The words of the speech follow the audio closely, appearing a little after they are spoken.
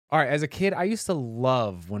All right, as a kid, I used to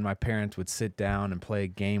love when my parents would sit down and play a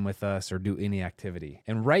game with us or do any activity.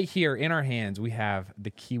 And right here in our hands, we have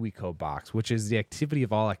the KiwiCo box, which is the activity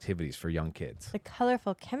of all activities for young kids. The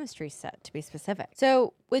colorful chemistry set, to be specific.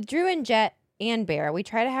 So with Drew and Jet and Bear, we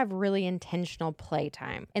try to have really intentional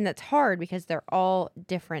playtime. And that's hard because they're all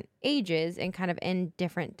different ages and kind of in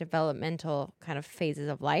different developmental kind of phases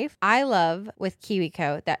of life. I love with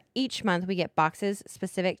KiwiCo that each month we get boxes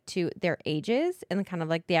specific to their ages and kind of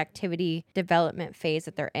like the activity development phase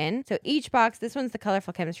that they're in. So each box, this one's the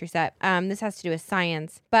colorful chemistry set. This has to do with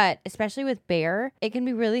science, but especially with Bear, it can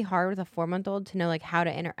be really hard with a 4-month-old to know like how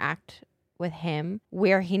to interact with him,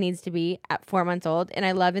 where he needs to be at 4 months old. And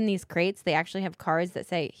I love in these crates, they actually have cards that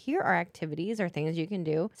say, here are activities or things you can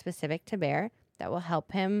do specific to Bear that will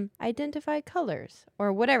help him identify colors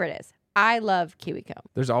or whatever it is. I love KiwiCo.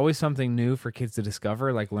 There's always something new for kids to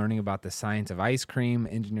discover, like learning about the science of ice cream,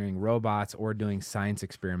 engineering robots, or doing science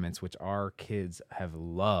experiments, which our kids have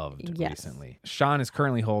loved recently. Sean is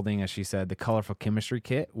currently holding, as she said, the colorful chemistry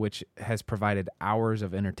kit, which has provided hours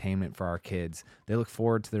of entertainment for our kids. They look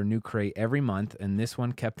forward to their new crate every month, and this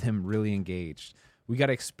one kept him really engaged. We got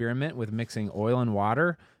to experiment with mixing oil and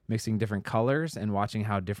water, mixing different colors, and watching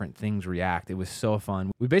how different things react. It was so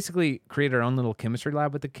fun. We basically created our own little chemistry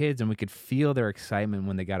lab with the kids, and we could feel their excitement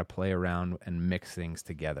when they got to play around and mix things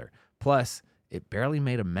together. Plus, it barely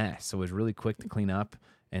made a mess, so it was really quick to clean up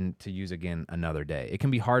and to use again another day. It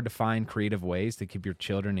can be hard to find creative ways to keep your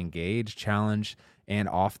children engaged, challenged, and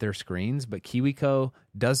off their screens, but KiwiCo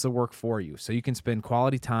does the work for you, so you can spend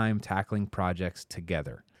quality time tackling projects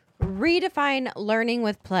together. Redefine learning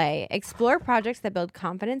with play. Explore projects that build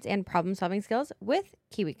confidence and problem-solving skills with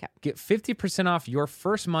KiwiCo. Get 50% off your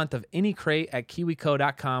first month of any crate at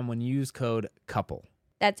kiwico.com when you use code COUPLE.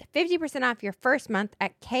 That's 50% off your first month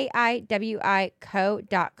at kiwico.com.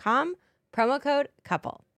 Promo code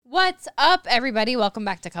COUPLE. What's up, everybody? Welcome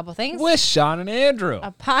back to Couple Things. With Sean and Andrew.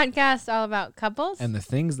 A podcast all about couples. And the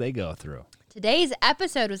things they go through. Today's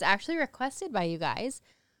episode was actually requested by you guys.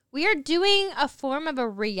 We are doing a form of a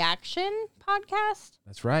reaction podcast.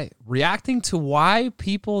 That's right. Reacting to why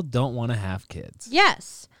people don't want to have kids.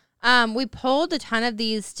 Yes. We pulled a ton of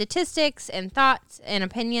these statistics and thoughts and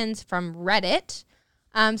opinions from Reddit.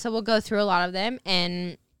 So we'll go through a lot of them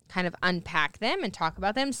and kind of unpack them and talk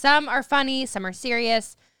about them. Some are funny, some are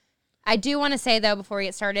serious. I do want to say, though, before we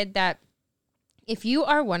get started, that if you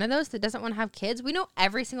are one of those that doesn't want to have kids, we know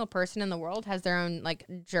every single person in the world has their own like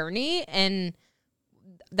journey, and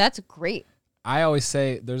that's great. I always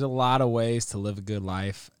say there's a lot of ways to live a good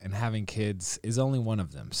life, and having kids is only one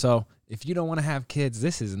of them. So if you don't want to have kids,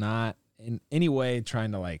 this is not in any way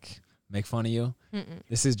trying to like make fun of you.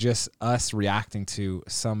 This is just us reacting to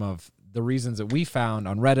some of the reasons that we found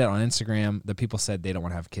on Reddit, on Instagram, that people said they don't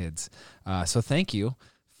want to have kids. So thank you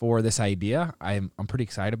for this idea. I'm pretty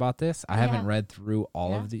excited about this. I haven't read through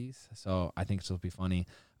all of these, so I think this will be funny.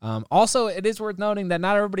 Also, it is worth noting that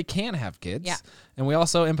not everybody can have kids, and we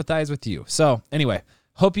also empathize with you. So anyway,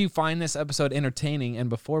 hope you find this episode entertaining, and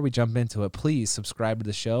before we jump into it, please subscribe to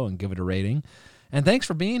the show and give it a rating. And thanks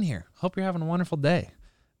for being here. Hope you're having a wonderful day.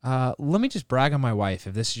 Let me just brag on my wife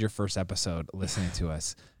if this is your first episode listening to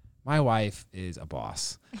us. My wife is a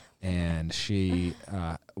boss, and she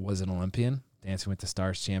was an Olympian, Dancing with the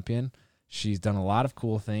Stars champion. She's done a lot of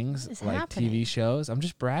cool things like TV shows. I'm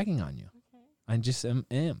just bragging on you. I just am.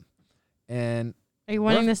 And are you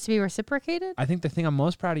wanting this to be reciprocated? I think the thing I'm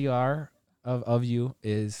most proud of you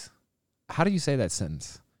is, how do you say that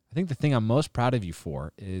sentence? I think the thing I'm most proud of you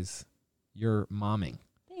for is your momming.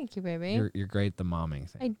 Thank you, baby. You're great at the momming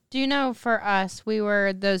thing. I do know for us, we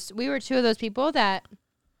were two of those people that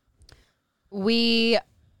we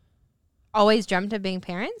always dreamt of being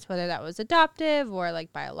parents, whether that was adoptive or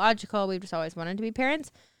like biological. We just always wanted to be parents.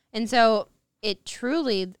 And so it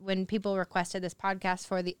truly, when people requested this podcast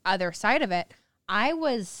for the other side of it, I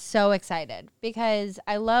was so excited because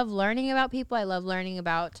I love learning about people. I love learning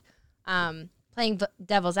about playing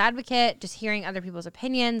devil's advocate, just hearing other people's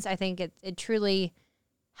opinions. I think it truly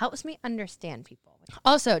helps me understand people.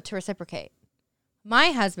 Also, to reciprocate,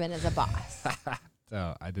 my husband is a boss.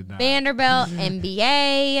 So I did not. Vanderbilt,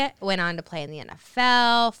 MBA, went on to play in the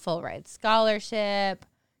NFL, full ride scholarship,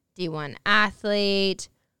 D1 athlete,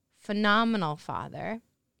 phenomenal father.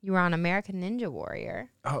 You were on American Ninja Warrior.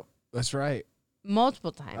 Oh, that's right.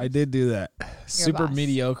 Multiple times. I did do that. Super boss.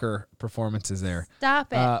 Mediocre performances there.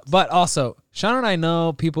 Stop it. But also, Sean and I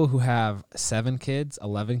know people who have 7 kids,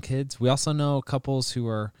 11 kids. We also know couples who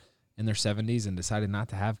are in their 70s and decided not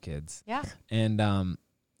to have kids. Yeah.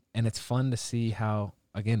 And it's fun to see how,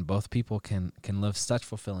 again, both people can live such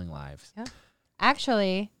fulfilling lives. Yeah.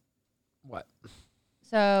 Actually. What?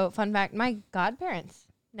 So, fun fact, my godparents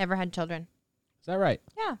never had children. Is that right?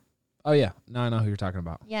 Yeah. Oh yeah. Now I know who you're talking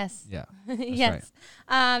about. Yes. Yeah. Yes.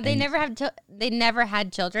 Right. They never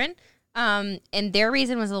had children. And their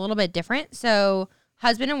reason was a little bit different. So,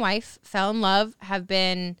 husband and wife fell in love, have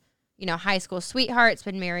been, high school sweethearts,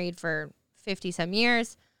 been married for 50 some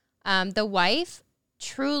years. The wife,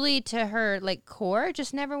 truly to her core,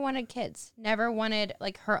 just never wanted kids, never wanted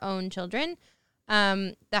her own children.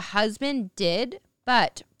 The husband did,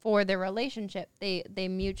 but for their relationship, they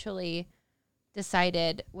mutually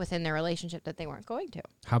decided within their relationship that they weren't going to.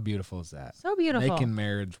 How beautiful is that? So beautiful. Making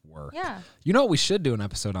marriage work. Yeah. You know what we should do an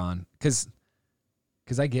episode on? Because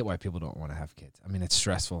I get why people don't want to have kids. I mean, it's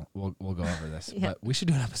stressful. We'll go over this. Yeah. But we should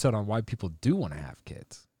do an episode on why people do want to have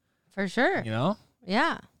kids. For sure.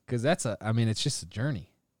 Yeah. Because it's just a journey.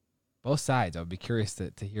 Both sides. I would be curious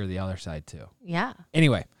to hear the other side too. Yeah.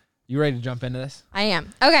 Anyway, you ready to jump into this? I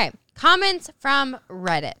am. Okay. Comments from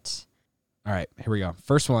Reddit. All right, here we go.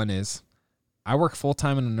 First one is, I work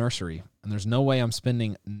full-time in a nursery, and there's no way I'm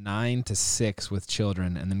spending 9 to 6 with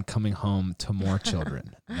children and then coming home to more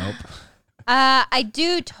children. Nope. I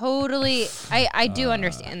do totally, I do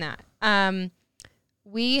understand that.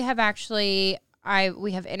 We have actually,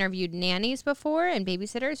 we have interviewed nannies before and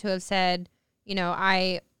babysitters who have said,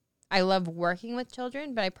 I love working with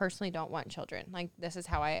children, but I personally don't want children. This is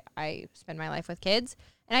how I spend my life with kids.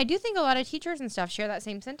 And I do think a lot of teachers and stuff share that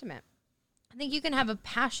same sentiment. I think you can have a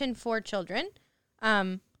passion for children,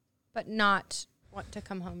 but not want to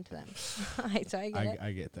come home to them. So I get it.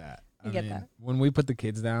 I get that. I get that. When we put the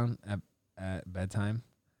kids down at bedtime,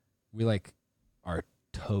 we are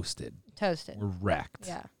toasted. We're wrecked.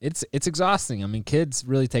 Yeah. It's exhausting. I mean, kids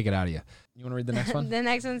really take it out of you. You want to read the next one? The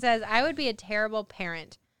next one says, I would be a terrible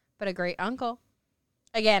parent, but a great uncle.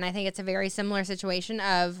 Again, I think it's a very similar situation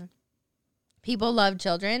of people love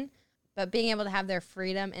children, but being able to have their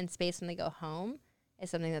freedom and space when they go home is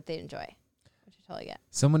something that they enjoy, which I totally get.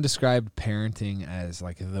 Someone described parenting as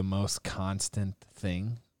the most constant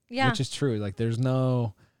thing. Yeah. Which is true. There's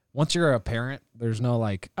no, once you're a parent, there's no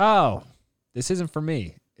oh, this isn't for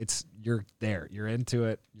me. You're there. You're into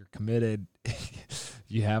it. You're committed.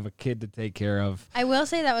 You have a kid to take care of. I will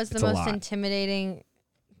say that was the most intimidating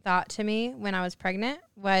thought to me when I was pregnant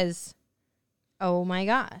was, oh my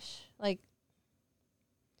gosh,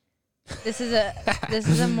 this is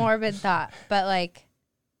a morbid thought, but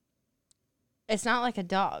it's not like a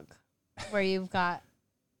dog where you've got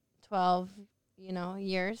 12,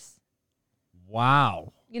 years.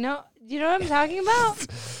 Wow. Do you know what I'm talking about?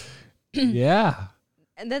 Yeah.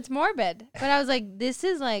 And that's morbid. But I was like, this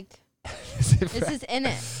is this is in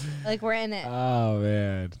it. We're in it. Oh,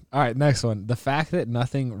 man. All right, next one. The fact that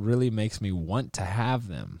nothing really makes me want to have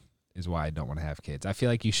them is why I don't want to have kids. I feel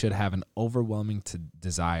like you should have an overwhelming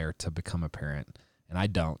desire to become a parent, and I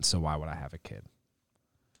don't, so why would I have a kid?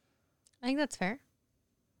 I think that's fair.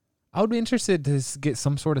 I would be interested to get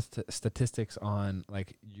some sort of statistics on,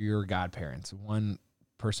 your godparents. One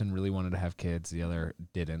person really wanted to have kids, the other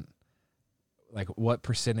didn't. What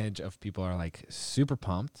percentage of people are, super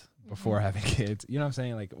pumped before having kids? You know what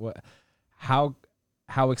I'm saying?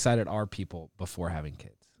 How excited are people before having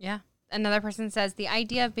kids? Yeah. Another person says, the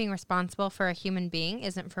idea of being responsible for a human being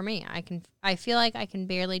isn't for me. I feel like I can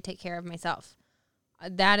barely take care of myself.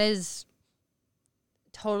 That is,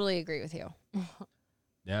 totally agree with you.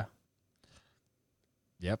 Yeah.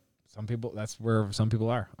 Yep. That's where some people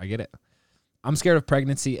are. I get it. I'm scared of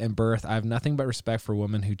pregnancy and birth. I have nothing but respect for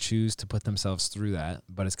women who choose to put themselves through that,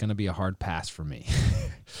 but it's going to be a hard pass for me.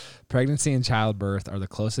 Pregnancy and childbirth are the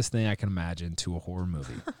closest thing I can imagine to a horror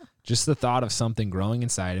movie. Just the thought of something growing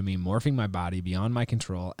inside of me, morphing my body beyond my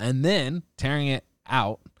control, and then tearing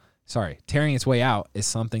its way out is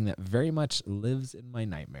something that very much lives in my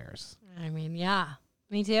nightmares. I mean, yeah,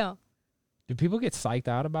 me too. Do people get psyched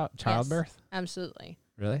out about childbirth? Yes, absolutely.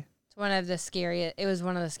 Really? It was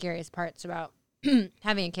one of the scariest parts about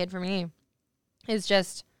having a kid for me. It's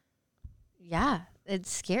just, yeah, it's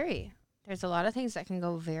scary. There's a lot of things that can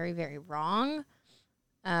go very, very wrong.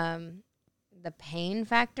 The pain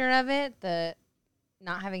factor of it, the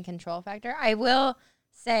not having control factor. I will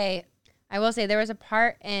say there was a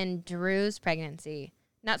part in Drew's pregnancy,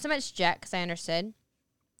 not so much Jet, because I understood,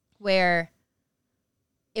 where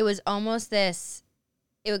it was almost this,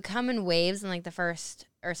 it would come in waves in the first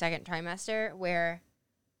or second trimester, where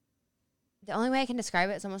the only way I can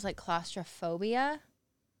describe it is almost like claustrophobia,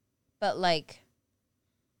 but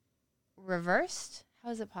reversed.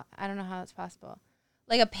 How is it? I don't know how that's possible.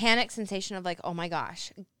 A panic sensation of oh my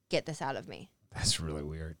gosh, get this out of me. That's really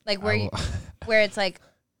weird. Where it's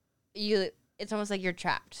it's almost like you're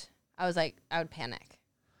trapped. I would panic.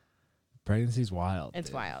 Pregnancy's wild. It's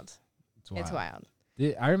dude. wild. It's wild. It's wild.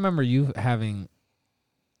 I remember you having,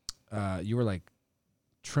 you were like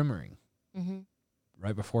trimmering Mm-hmm.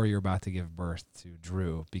 right before you were about to give birth to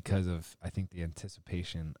Drew because of, I think, the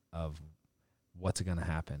anticipation of what's going to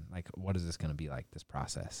happen. Like, what is this going to be like, this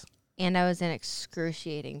process? And I was in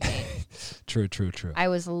excruciating pain. True. I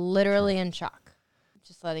was literally in shock.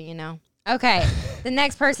 Just letting you know. Okay. The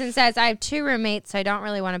next person says, I have 2 roommates, so I don't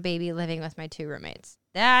really want a baby living with my 2 roommates.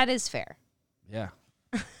 That is fair. Yeah.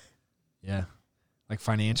 Yeah. Like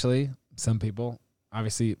financially, some people,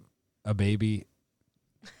 obviously a baby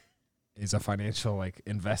is a financial like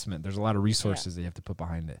investment. There's a lot of resources that you have to put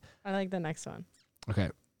behind it. I like the next one.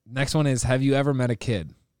 Okay. Next one is, have you ever met a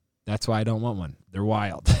kid? That's why I don't want one. They're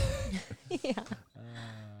wild. Yeah.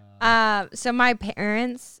 So my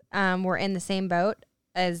parents were in the same boat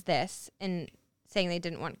as this and saying they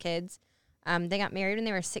didn't want kids. They got married when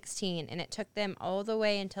they were 16, and it took them all the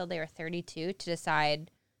way until they were 32 to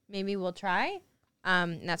decide maybe we'll try.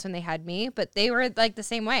 And that's when they had me. But they were like the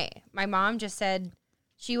same way. My mom just said,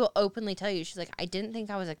 she will openly tell you, she's like, I didn't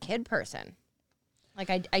think I was a kid person.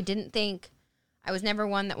 Like I didn't think, I was never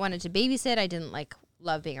one that wanted to babysit. I didn't like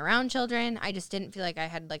love being around children. I just didn't feel like I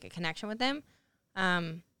had like a connection with them.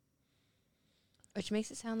 Which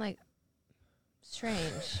makes it sound like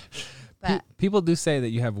strange. But people do say that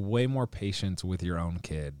you have way more patience with your own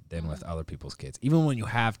kid than with other people's kids. Even when you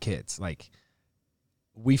have kids, like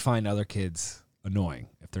we find other kids annoying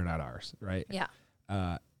if they're not ours, right? yeah.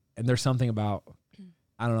 And there's something about,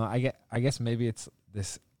 I don't know, I guess maybe it's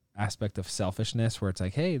this aspect of selfishness where it's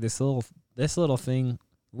like, hey, this little thing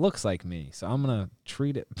looks like me, so I'm gonna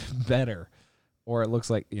treat it better. Or it looks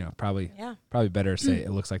like, probably better to say it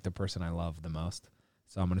looks like the person I love the most,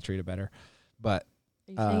 so I'm gonna treat it better. But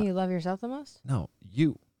Are you saying you love yourself the most? no,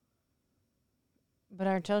 you. But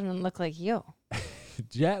our children look like you.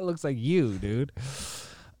 Jet looks like you, dude.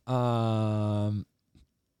 And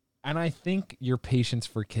I think your patience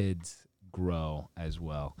for kids grow as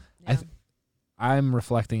well. Yeah. I'm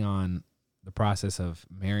reflecting on the process of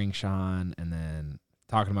marrying Sean and then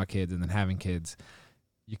talking about kids and then having kids.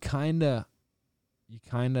 You kind of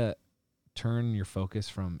turn your focus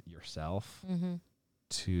from yourself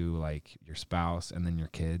to like your spouse and then your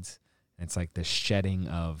kids. And it's like the shedding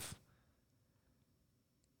of,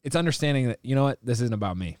 it's understanding that, you know what, this isn't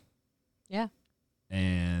about me. Yeah.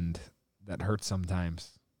 And that hurts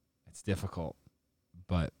sometimes. It's difficult,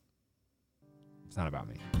 but it's not about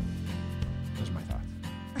me. Those are my thoughts.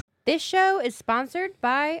 This show is sponsored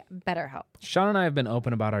by BetterHelp. Sean and I have been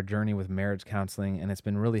open about our journey with marriage counseling, and it's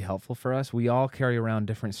been really helpful for us. We all carry around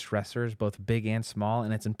different stressors, both big and small,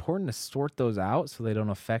 and it's important to sort those out so they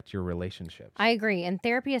don't affect your relationships. I agree. And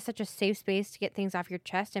therapy is such a safe space to get things off your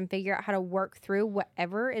chest and figure out how to work through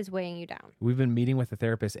whatever is weighing you down. We've been meeting with a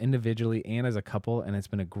therapist individually and as a couple, and it's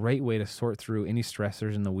been a great way to sort through any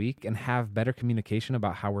stressors in the week and have better communication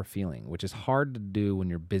about how we're feeling, which is hard to do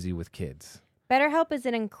when you're busy with kids. BetterHelp is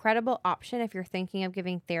an incredible option if you're thinking of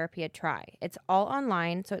giving therapy a try. It's all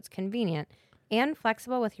online, so it's convenient and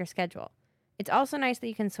flexible with your schedule. It's also nice that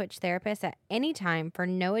you can switch therapists at any time for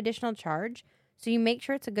no additional charge, so you make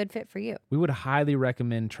sure it's a good fit for you. We would highly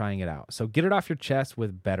recommend trying it out. So get it off your chest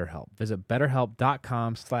with BetterHelp. Visit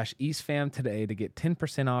BetterHelp.com/EastFam today to get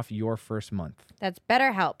 10% off your first month. That's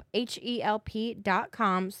BetterHelp,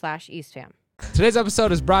 HELP.com/EastFam. Today's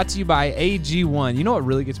episode is brought to you by AG1. You know what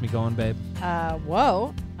really gets me going, babe?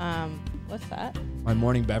 Whoa. What's that? My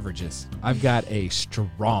morning beverages. I've got a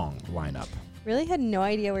strong lineup. Really had no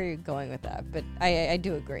idea where you're going with that, but I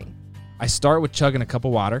do agree. I start with chugging a cup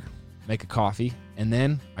of water, make a coffee, and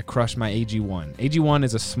then I crush my AG1. AG1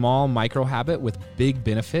 is a small micro habit with big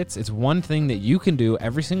benefits. It's one thing that you can do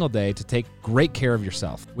every single day to take great care of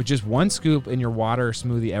yourself. With just one scoop in your water or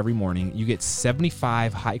smoothie every morning, you get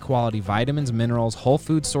 75 high-quality vitamins, minerals, whole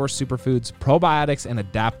food source superfoods, probiotics, and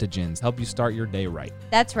adaptogens to help you start your day right.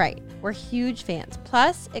 That's right. We're huge fans.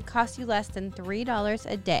 Plus, it costs you less than $3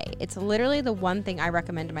 a day. It's literally the one thing I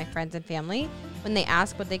recommend to my friends and family when they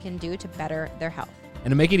ask what they can do to better their health. And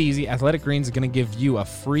to make it easy, Athletic Greens is going to give you a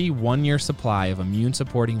free 1-year supply of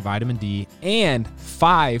immune-supporting vitamin D and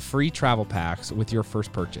 5 free travel packs with your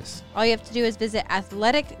first purchase. All you have to do is visit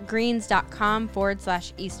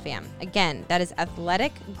athleticgreens.com/EastFam. Again, that is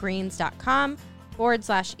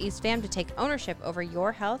athleticgreens.com/EastFam to take ownership over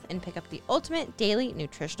your health and pick up the ultimate daily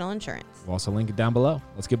nutritional insurance. We'll also link it down below.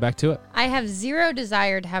 Let's get back to it. I have zero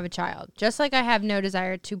desire to have a child, just like I have no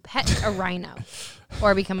desire to pet a rhino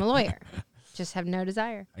or become a lawyer. Just have no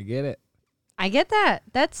desire. I get it. I get that.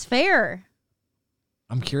 That's fair.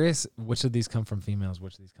 I'm curious which of these come from females,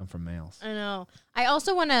 which of these come from males. I know. I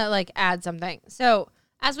also want to add something. So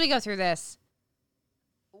as we go through this,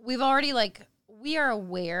 we've already we are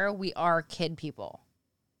aware we are kid people.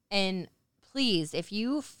 And please, if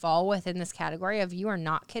you fall within this category of you are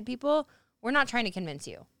not kid people, we're not trying to convince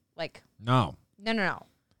you. No.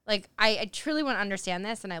 I truly want to understand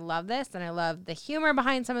this, and I love this, and I love the humor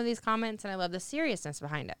behind some of these comments, and I love the seriousness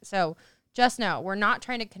behind it. So just know, we're not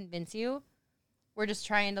trying to convince you. We're just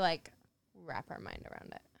trying to wrap our mind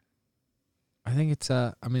around it. I think it's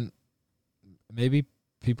maybe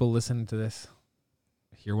people listening to this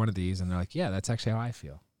hear one of these and they're like, yeah, that's actually how I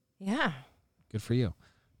feel. Yeah. Good for you.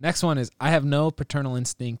 Next one is, I have no paternal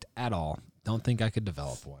instinct at all. Don't think I could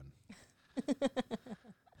develop one.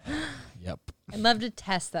 Yep. I'd love to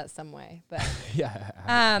test that some way, but yeah.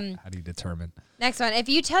 How do you determine? Next one. If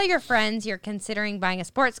you tell your friends you're considering buying a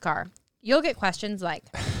sports car, you'll get questions like,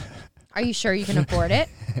 are you sure you can afford it?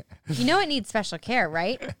 You know it needs special care,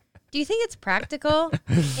 right? Do you think it's practical?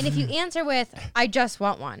 And if you answer with, I just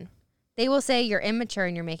want one, they will say you're immature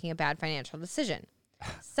and you're making a bad financial decision.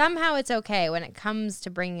 Somehow it's okay when it comes to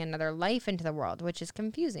bringing another life into the world, which is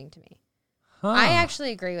confusing to me. Huh. I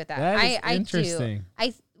actually agree with that. That is interesting.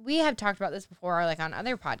 We have talked about this before, on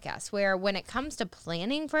other podcasts, where when it comes to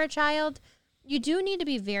planning for a child, you do need to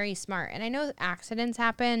be very smart. And I know accidents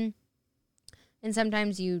happen, and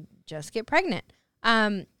sometimes you just get pregnant.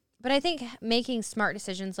 But I think making smart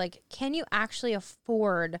decisions, can you actually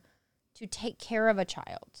afford to take care of a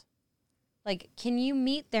child? Can you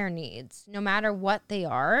meet their needs no matter what they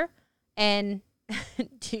are? And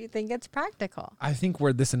do you think it's practical? I think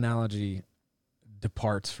where this analogy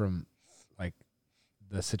departs from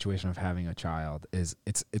the situation of having a child is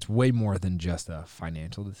it's way more than just a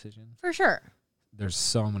financial decision. For sure. There's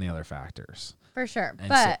so many other factors. For sure. And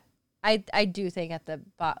but I do think at the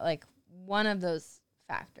one of those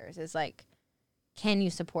factors is can you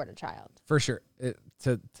support a child? For sure.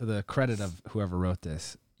 To the credit of whoever wrote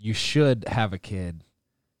this, you should have a kid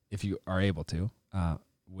if you are able to,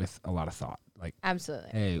 with a lot of thought. Absolutely.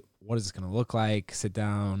 Hey, what is this going to look like? Sit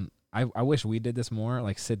down. I wish we did this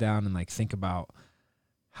more. Sit down and think about,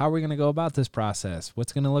 how are we going to go about this process?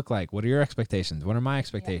 What's going to look like? What are your expectations? What are my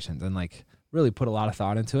expectations? Yeah. And really put a lot of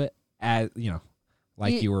thought into it, as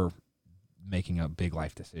you were making a big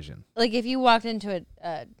life decision. If you walked into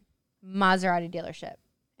a Maserati dealership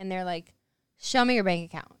and they're like, show me your bank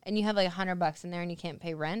account, and you have $100 in there and you can't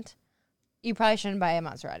pay rent, you probably shouldn't buy a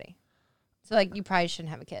Maserati. So you probably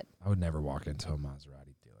shouldn't have a kid. I would never walk into a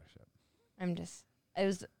Maserati dealership.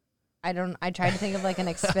 I tried to think of an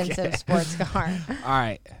expensive sports car. All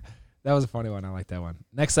right. That was a funny one. I like that one.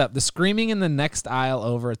 Next up, the screaming in the next aisle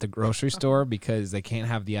over at the grocery store because they can't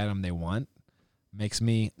have the item they want makes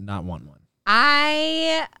me not want one.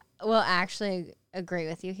 I will actually agree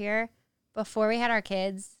with you here. Before we had our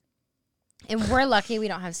kids, and we're lucky we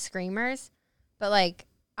don't have screamers, but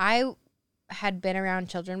I had been around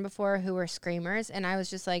children before who were screamers, and I was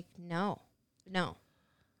just no.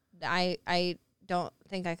 I don't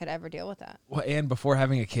think I could ever deal with that. Well, and before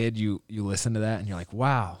having a kid, you listen to that and you're like,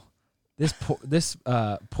 wow, this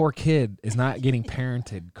poor kid is not getting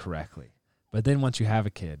parented correctly. But then once you have a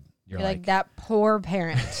kid, you're like that poor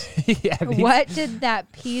parent. What did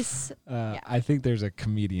that piece? I think there's a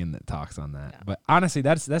comedian that talks on that. Yeah. But honestly,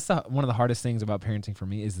 that's one of the hardest things about parenting for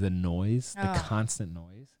me is the noise, the constant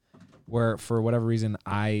noise. Where for whatever reason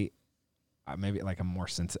I maybe I'm more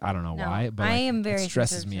sensitive. I don't know why, but I am very it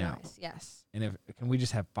stresses me out. Yes. And can we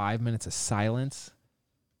just have 5 minutes of silence?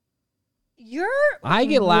 I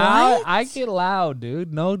get loud. I get loud,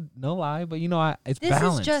 dude. No lie. But it's this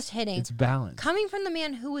balance. This is just hitting. It's balance. Coming from the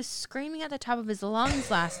man who was screaming at the top of his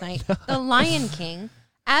lungs last night, the Lion King,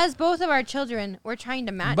 as both of our children were trying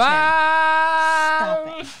to match him.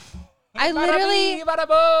 Stop it. I literally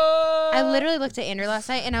looked at Andrew last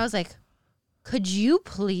night and I was like, could you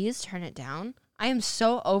please turn it down? I am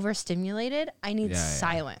so overstimulated. I need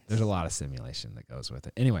silence. There's a lot of stimulation that goes with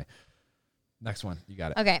it. Anyway, next one. You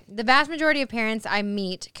got it. Okay. The vast majority of parents I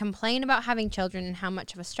meet complain about having children and how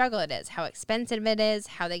much of a struggle it is, how expensive it is,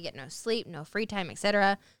 how they get no sleep, no free time,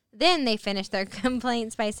 etc. Then they finish their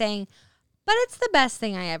complaints by saying, but it's the best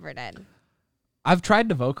thing I ever did. I've tried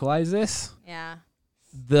to vocalize this. Yeah.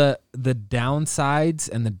 The downsides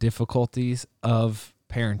and the difficulties of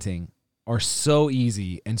parenting are so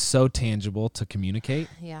easy and so tangible to communicate.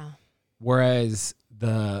 Yeah. Whereas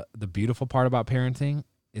the beautiful part about parenting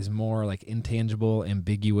is more intangible,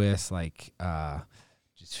 ambiguous,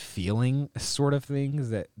 just feeling sort of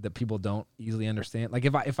things that people don't easily understand.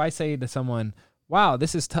 If I say to someone, wow,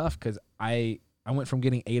 this is tough because I went from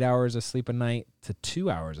getting 8 hours of sleep a night to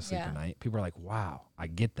 2 hours of sleep a night, people are like, wow, I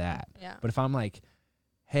get that. Yeah. But if I'm like,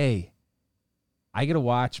 hey, I get to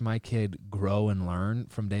watch my kid grow and learn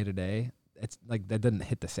from day to day. It's like that doesn't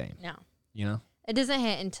hit the same. No. You know? It doesn't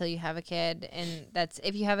hit until you have a kid. And that's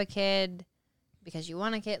if you have a kid because you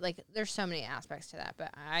want a kid. Like, there's so many aspects to that. But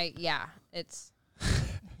it's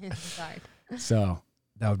hard. So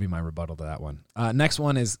that would be my rebuttal to that one. Next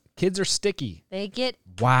one is kids are sticky. They get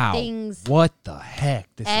things. What the heck?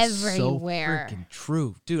 This everywhere. is so freaking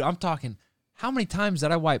true. Dude, I'm talking, how many times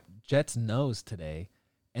did I wipe Jet's nose today?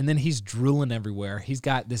 And then he's drooling everywhere. He's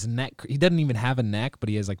got this neck. He doesn't even have a neck, but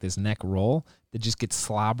he has like this neck roll that just gets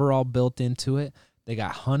slobber all built into it. They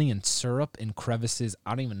got honey and syrup in crevices.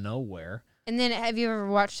 I don't even know where. And then have you ever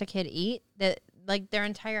watched a kid eat that like their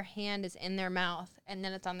entire hand is in their mouth and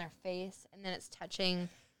then it's on their face and then it's touching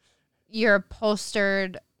your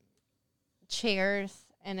upholstered chairs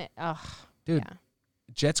and it, dude, yeah.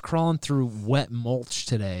 Jet's crawling through wet mulch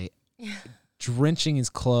today, drenching his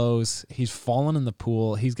clothes. He's fallen in the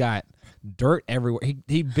pool. He's got dirt everywhere.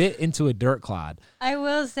 He bit into a dirt clod. I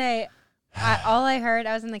will say, all I heard,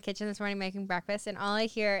 I was in the kitchen this morning making breakfast, and all I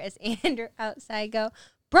hear is Andrew outside go,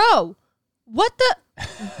 "Bro, what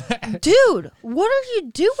the, dude, what are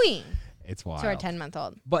you doing?" It's wild. To our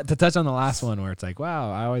 10-month-old. But to touch on the last one where it's like,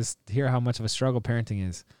 wow, I always hear how much of a struggle parenting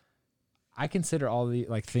is. I consider all the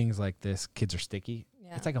like things like this, kids are sticky.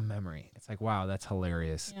 Yeah. It's like a memory. It's like, wow, that's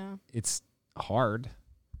hilarious. Yeah. It's hard.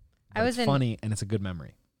 It's funny and it's a good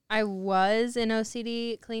memory. I was an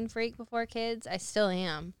OCD clean freak before kids. I still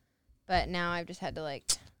am. But now I've just had to like.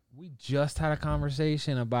 We just had a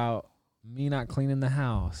conversation about me not cleaning the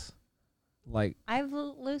house. Like, I've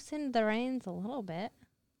loosened the reins a little bit.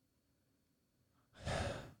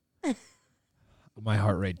 My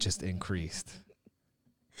heart rate just increased.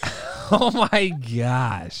 Oh my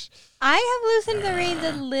gosh. I have loosened the reins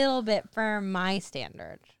a little bit for my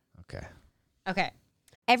standard. Okay.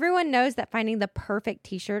 Everyone knows that finding the perfect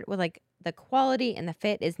t-shirt with like the quality and the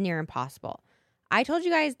fit is near impossible. I told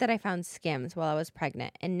you guys that I found Skims while I was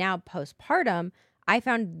pregnant, and now postpartum, I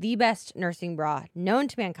found the best nursing bra known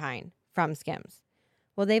to mankind from Skims.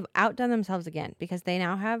 Well, they've outdone themselves again because they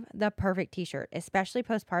now have the perfect t-shirt, especially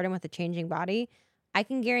postpartum with a changing body. I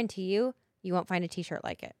can guarantee you won't find a t-shirt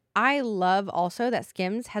like it. I love also that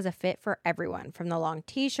Skims has a fit for everyone, from the long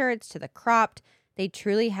t-shirts to the cropped. They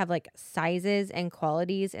truly have like sizes and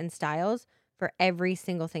qualities and styles for every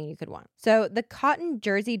single thing you could want. So the cotton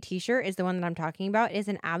jersey t-shirt is the one that I'm talking about. It is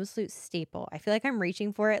an absolute staple. I feel like I'm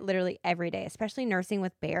reaching for it literally every day, especially nursing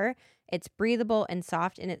with Bear. It's breathable and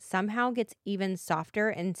soft, and it somehow gets even softer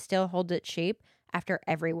and still holds its shape after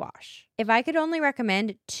every wash. If I could only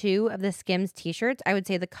recommend 2 of the Skims t-shirts, I would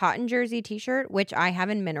say the cotton jersey t-shirt, which I have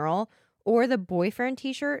in mineral, or the boyfriend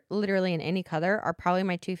t-shirt, literally in any color, are probably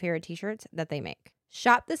my 2 favorite t-shirts that they make.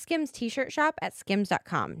 Shop the Skims t-shirt shop at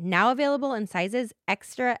skims.com. Now available in sizes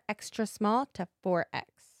extra, extra small to 4X.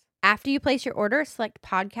 After you place your order, select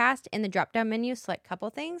podcast in the drop-down menu, select couple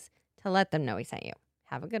things to let them know we sent you.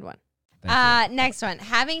 Have a good one. Next one,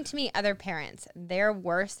 having to meet other parents. They're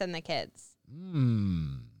worse than the kids.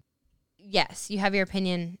 Yes, you have your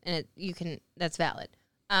opinion, and that's valid.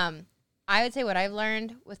 I would say what I've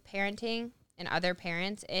learned with parenting and other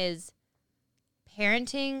parents is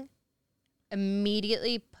parenting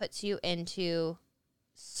immediately puts you into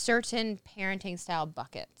certain parenting style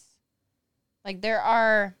buckets. Like, there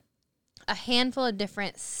are a handful of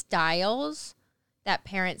different styles that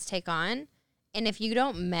parents take on, and if you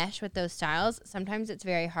don't mesh with those styles, sometimes it's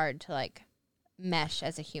very hard to like mesh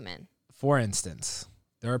as a human. For instance,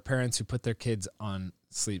 there are parents who put their kids on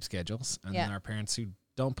sleep schedules, and there are parents who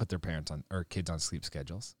don't put their kids on sleep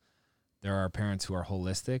schedules. There are parents who are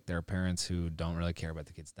holistic. There are parents who don't really care about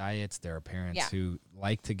the kids' diets. There are parents who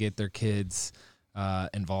like to get their kids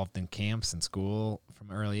involved in camps and school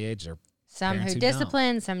from an early age. There are some who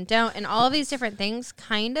discipline, some don't. And all of these different things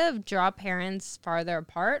kind of draw parents farther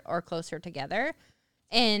apart or closer together.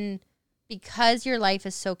 And because your life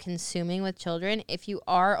is so consuming with children, if you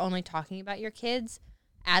are only talking about your kids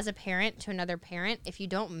as a parent to another parent, if you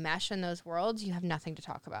don't mesh in those worlds, you have nothing to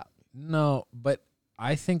talk about. No, but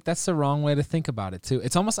I think that's the wrong way to think about it too.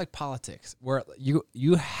 It's almost like politics, where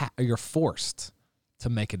you're forced to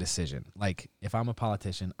make a decision. Like, if I'm a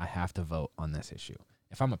politician, I have to vote on this issue.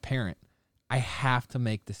 If I'm a parent, I have to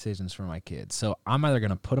make decisions for my kids. So I'm either going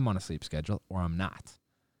to put them on a sleep schedule or I'm not.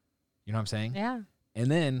 You know what I'm saying? Yeah. And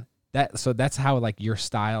then that's how like your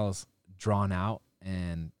style's drawn out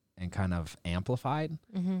and kind of amplified.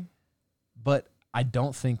 Mm-hmm. But I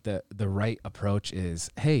don't think that the right approach is,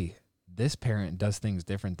 hey, this parent does things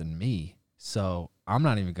different than me, So I'm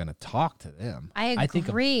not even going to talk to them. I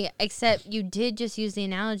agree, except you did just use the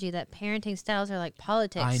analogy that parenting styles are like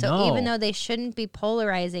politics. I so know. even though they shouldn't be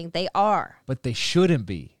polarizing, they are. But they shouldn't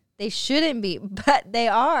be. They shouldn't be, but they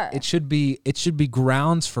are. It should be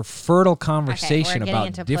grounds for fertile conversation we're about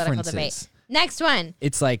into political differences. debate. Next one.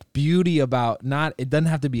 It's like beauty about it doesn't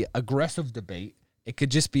have to be aggressive debate. It could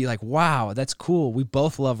just be like, wow, that's cool. We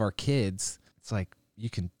both love our kids. It's like you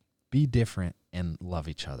can be different and love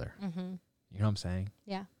each other. Mm-hmm. You know what I'm saying?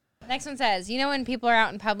 Yeah. Next one says, you know when people are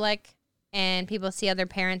out in public and people see other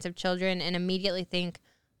parents of children and immediately think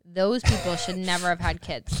those people should never have had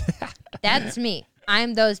kids. That's me.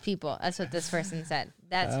 I'm those people. That's what this person said.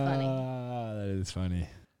 That's funny. That is funny.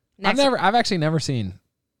 Next I've actually never seen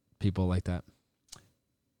people like that.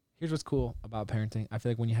 Here's what's cool about parenting. I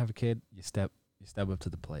feel like when you have a kid, you step up to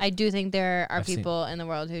the plate. I do think there are people in the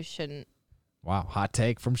world who shouldn't. Wow, hot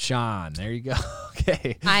take from Sean. There you go.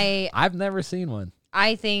 Okay. I've never seen one.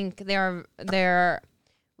 I think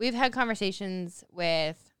we've had conversations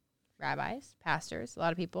with rabbis, pastors, a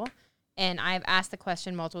lot of people, and I've asked the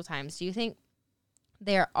question multiple times. Do you think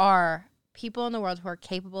there are people in the world who are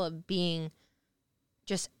capable of being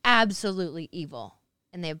just absolutely evil?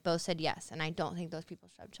 And they've both said yes, and I don't think those people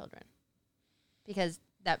should have children because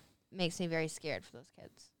that makes me very scared for those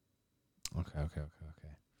kids. Okay.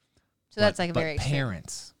 So that's like a very extreme.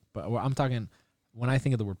 Parents. But I'm talking, when I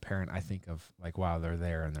think of the word parent, I think of like, wow, they're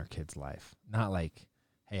there in their kid's life. Not like,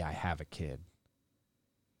 hey, I have a kid.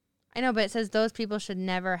 I know, but it says those people should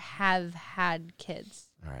never have had kids.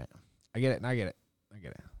 All right. I get it.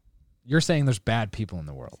 You're saying there's bad people in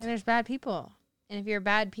the world. And there's bad people. And if you're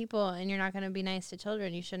bad people and you're not going to be nice to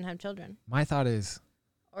children, you shouldn't have children. My thought is,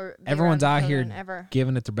 or everyone's out here ever.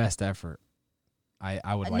 giving it their best effort.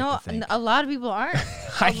 I would like to think. A lot of people aren't.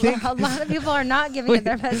 I think a lot of people are not giving it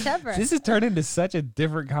their best effort. This has turned into such a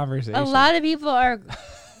different conversation. A lot of people are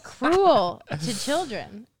cruel to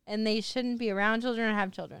children, and they shouldn't be around children or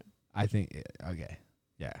have children. I think, okay,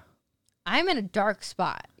 yeah. I'm in a dark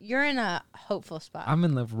spot. You're in a hopeful spot. I'm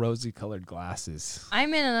in the rosy-colored glasses.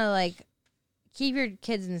 I'm in a, like, keep your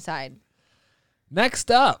kids inside.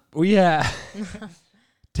 Next up, we have...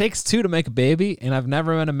 Takes two to make a baby, and I've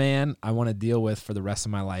never met a man I want to deal with for the rest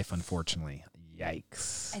of my life, unfortunately.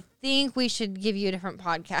 Yikes. I think we should give you a different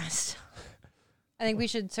podcast. I think we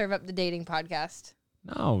should serve up the dating podcast.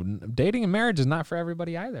 No, dating and marriage is not for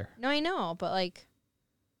everybody either. No, I know, but like,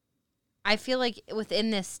 I feel like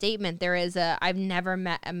within this statement, there is I've never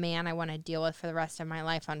met a man I want to deal with for the rest of my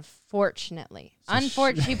life, unfortunately.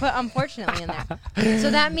 She put unfortunately in there. So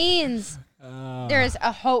that means there's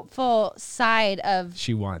a hopeful side of...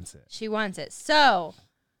 She wants it. She wants it. So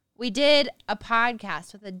we did a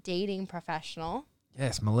podcast with a dating professional.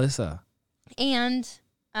 Yes, Melissa. And...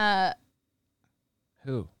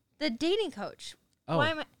 Who? The dating coach. Oh, why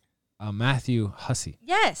am I... Matthew Hussey.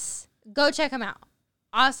 Yes. Go check him out.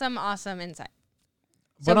 Awesome insight.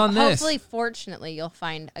 But on this, hopefully, fortunately, you'll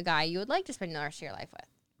find a guy you would like to spend the rest of your life with.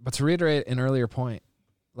 But to reiterate an earlier point,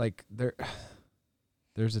 like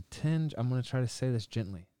there's a tinge. I'm going to try to say this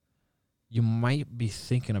gently. You might be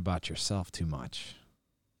thinking about yourself too much.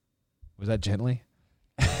 Was that gently?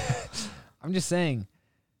 I'm just saying,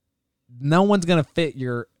 no one's going to fit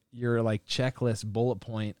your like checklist bullet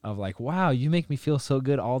point of like, wow, you make me feel so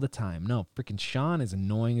good all the time. No, freaking Sean is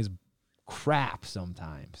annoying as crap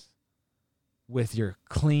sometimes with your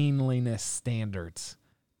cleanliness standards,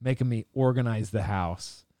 making me organize the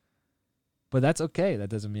house. But that's okay. That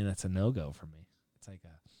doesn't mean that's a no-go for me. It's like,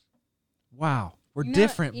 wow, we're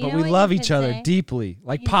different, but we love each other deeply,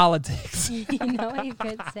 like politics. You know what you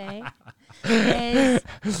could say? Is,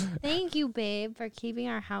 thank you, babe, for keeping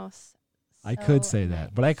our house so I could say nice.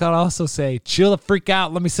 that, but I could also say, chill the freak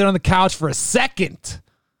out. Let me sit on the couch for a second.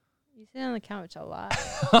 You sit on the couch a lot.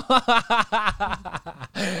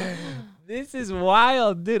 This is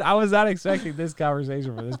wild, dude. I was not expecting this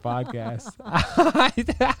conversation for this podcast.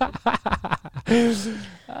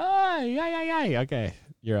 Okay,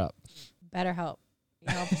 you're up. Better help.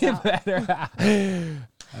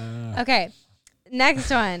 Okay, next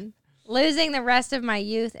one. Losing the rest of my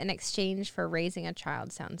youth in exchange for raising a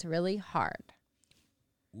child sounds really hard.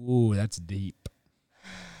 Ooh, that's deep.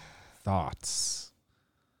 Thoughts.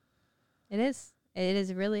 It is. It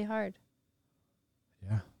is really hard.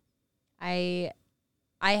 Yeah. I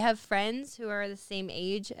have friends who are the same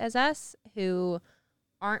age as us who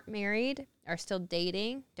aren't married, are still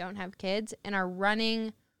dating, don't have kids, and are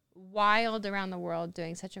running wild around the world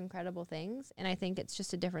doing such incredible things. And I think it's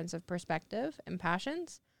just a difference of perspective and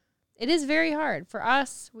passions. It is very hard. For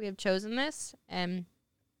us, we have chosen this, and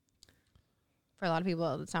for a lot of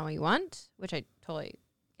people, that's not what you want, which I totally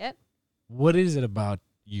get. What is it about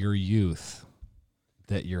your youth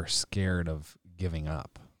that you're scared of giving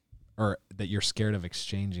up, or that you're scared of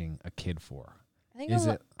exchanging a kid for?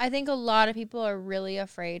 I think a lot of people are really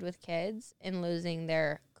afraid with kids in losing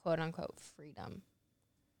their quote unquote freedom.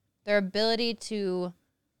 Their ability to,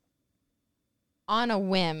 on a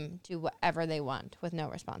whim, do whatever they want with no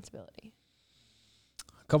responsibility.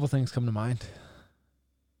 A couple things come to mind.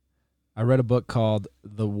 I read a book called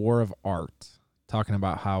The War of Art, talking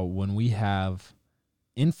about how when we have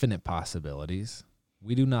infinite possibilities,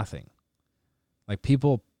 we do nothing. Like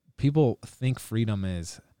people think freedom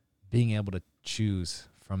is being able to choose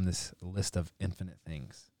from this list of infinite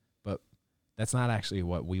things, but that's not actually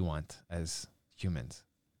what we want as humans.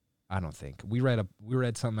 I don't think. We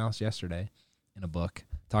read something else yesterday in a book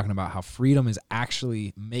talking about how freedom is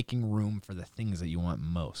actually making room for the things that you want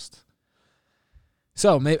most.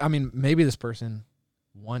 So maybe this person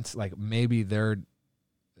wants, like, maybe their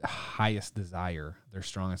highest desire, their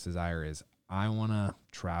strongest desire is, I want to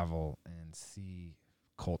travel and see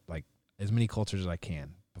as many cultures as I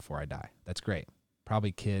can before I die. That's great.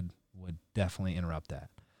 Probably kid would definitely interrupt that.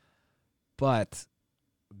 But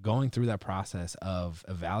going through that process of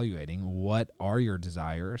evaluating what are your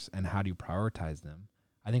desires and how do you prioritize them,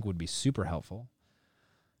 I think would be super helpful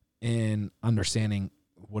in understanding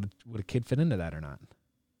would a kid fit into that or not.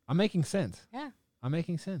 I'm making sense. Yeah. I'm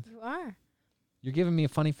making sense. You are. You're giving me a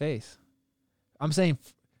funny face. I'm saying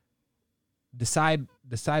decide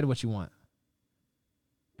what you want.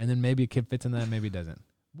 And then maybe a kid fits in that, maybe it doesn't.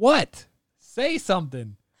 What? Say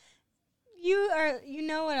something. You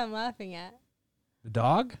know what I'm laughing at. The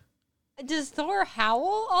dog? Does Thor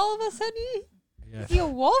howl all of a sudden? Yes. Is he a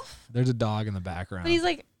wolf? There's a dog in the background. But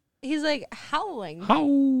he's like howling. Howl.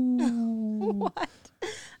 What?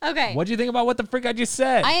 Okay. What do you think about what the frick I just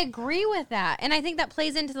said? I agree with that. And I think that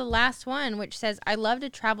plays into the last one, which says, I love to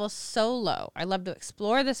travel solo. I love to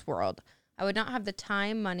explore this world. I would not have the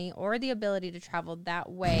time, money, or the ability to travel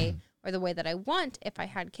that way or the way that I want if I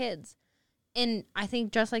had kids. And I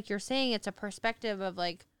think just like you're saying, it's a perspective of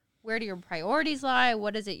like, where do your priorities lie?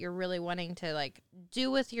 What is it you're really wanting to like do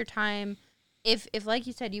with your time? If like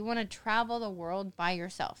you said, you want to travel the world by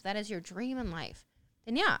yourself, that is your dream in life,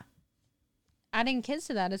 then yeah, adding kids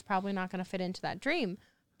to that is probably not going to fit into that dream.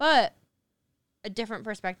 But a different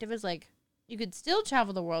perspective is like, you could still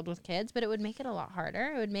travel the world with kids, but it would make it a lot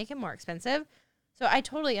harder. It would make it more expensive. So I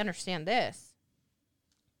totally understand this.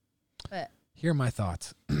 But here are my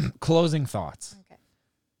thoughts. Closing thoughts. Okay.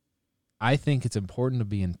 I think it's important to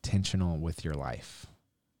be intentional with your life.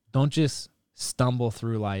 Don't just stumble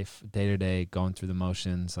through life day to day, going through the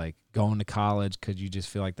motions, like going to college because you just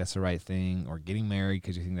feel like that's the right thing, or getting married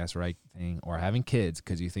because you think that's the right thing, or having kids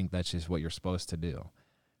because you think that's just what you're supposed to do.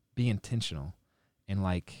 Be intentional. And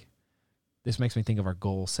like, this makes me think of our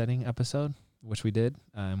goal setting episode, which we did.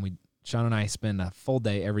 Sean and I spend a full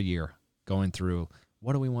day every year going through,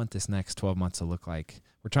 what do we want this next 12 months to look like?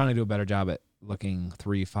 We're trying to do a better job at looking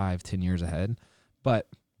 3, 5, 10 years ahead, but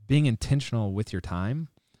being intentional with your time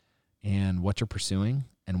and what you're pursuing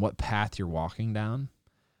and what path you're walking down,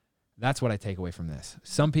 that's what I take away from this.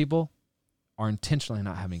 Some people are intentionally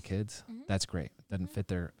not having kids. Mm-hmm. That's great. Doesn't fit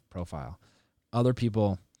their profile. Other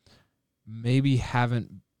people maybe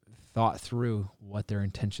haven't thought through what their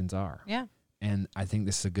intentions are. Yeah. And I think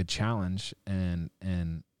this is a good challenge, and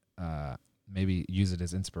maybe use it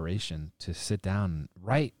as inspiration to sit down and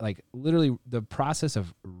write, like literally the process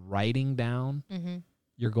of writing down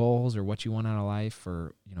your goals or what you want out of life,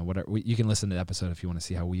 or, you know, whatever. You can listen to the episode if you want to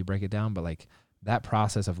see how we break it down, but like that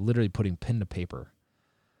process of literally putting pen to paper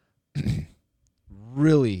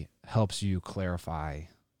really helps you clarify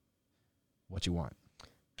what you want.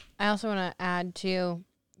 I also want to add to,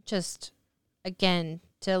 just again,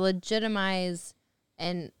 to legitimize,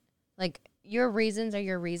 and like, your reasons are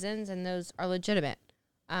your reasons, and those are legitimate.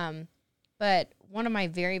 But one of my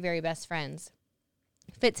very, very best friends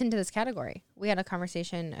fits into this category. We had a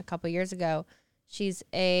conversation a couple years ago. She's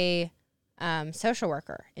a social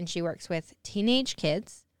worker, and she works with teenage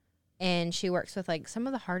kids, and she works with like some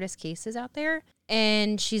of the hardest cases out there.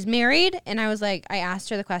 And she's married, and I asked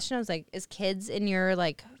her the question. I was like, is kids in your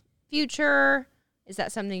like future? Is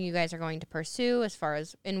that something you guys are going to pursue, as far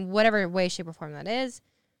as in whatever way, shape, or form that is?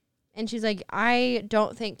 And she's like, I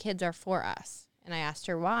don't think kids are for us. And I asked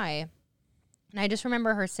her why. And I just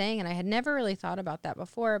remember her saying, and I had never really thought about that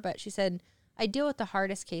before, but she said, I deal with the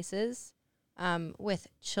hardest cases with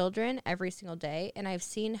children every single day. And I've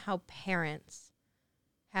seen how parents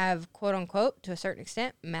have, quote unquote, to a certain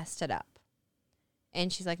extent, messed it up.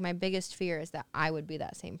 And she's like, my biggest fear is that I would be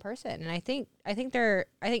that same person. And I think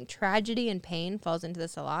tragedy and pain falls into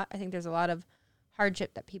this a lot. I think there's a lot of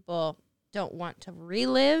hardship that people don't want to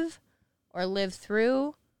relive or live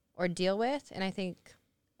through or deal with. And I think,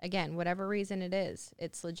 again, whatever reason it is,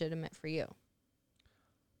 it's legitimate for you.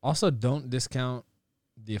 Also, don't discount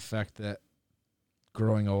the effect that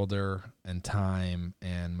growing older and time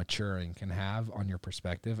and maturing can have on your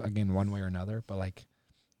perspective. Again, one way or another, but like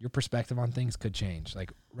your perspective on things could change.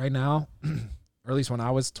 Like right now, or at least when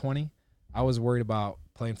I was 20, I was worried about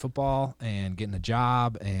playing football and getting a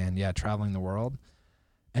job and traveling the world.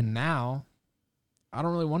 And now I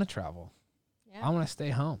don't really want to travel. Yeah. I want to stay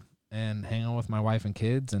home and hang out with my wife and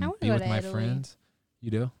kids and be with my Italy. Friends.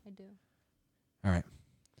 You do? I do. All right.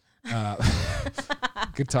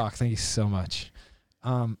 Good talk. Thank you so much.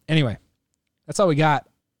 Anyway, that's all we got.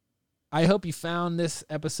 I hope you found this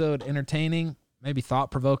episode entertaining, maybe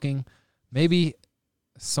thought-provoking. Maybe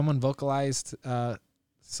someone vocalized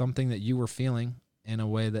something that you were feeling in a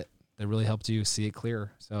way that really helped you see it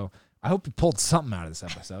clearer. So I hope you pulled something out of this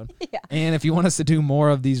episode. Yeah. And if you want us to do more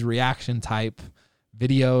of these reaction type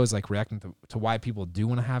videos, like reacting to why people do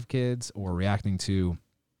want to have kids, or reacting to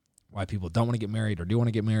why people don't want to get married or do want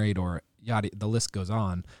to get married, or yada, the list goes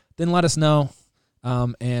on, then let us know,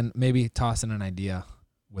 and maybe toss in an idea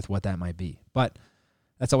with what that might be. But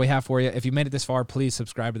that's all we have for you. If you made it this far, please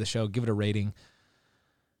subscribe to the show. Give it a rating.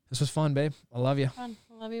 This was fun, babe. I love you. Fun.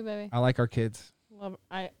 I love you, baby. I like our kids.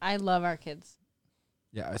 I love our kids.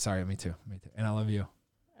 Yeah, sorry, me too. And I love you.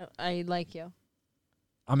 I like you.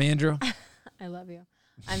 I'm Andrew. I love you.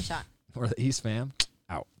 I'm Sean. We're the East fam.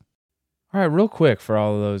 Out. All right, real quick for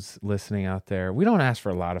all of those listening out there. We don't ask for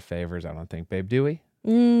a lot of favors, I don't think, babe, do we?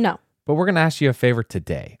 No. But we're going to ask you a favor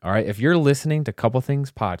today, all right? If you're listening to Couple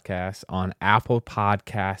Things Podcast on Apple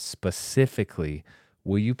Podcasts specifically,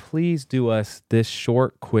 will you please do us this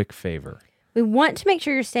short, quick favor? We want to make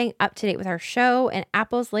sure you're staying up to date with our show, and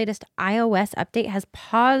Apple's latest iOS update has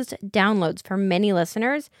paused downloads for many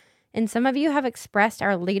listeners, and some of you have expressed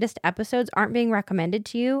our latest episodes aren't being recommended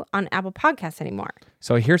to you on Apple Podcasts anymore.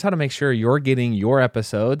 So here's how to make sure you're getting your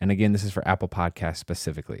episode. And again, this is for Apple Podcasts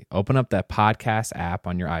specifically. Open up that podcast app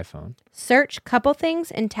on your iPhone. Search Couple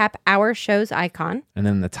Things and tap our show's icon. And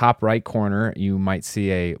then in the top right corner, you might see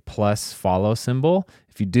a plus follow symbol.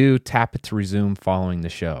 If you do, tap it to resume following the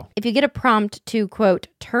show. If you get a prompt to, quote,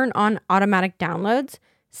 turn on automatic downloads,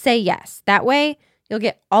 say yes. That way, you'll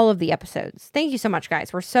get all of the episodes. Thank you so much,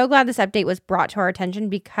 guys. We're so glad this update was brought to our attention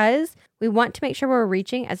because we want to make sure we're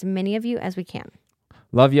reaching as many of you as we can.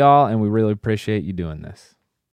 Love y'all, and we really appreciate you doing this.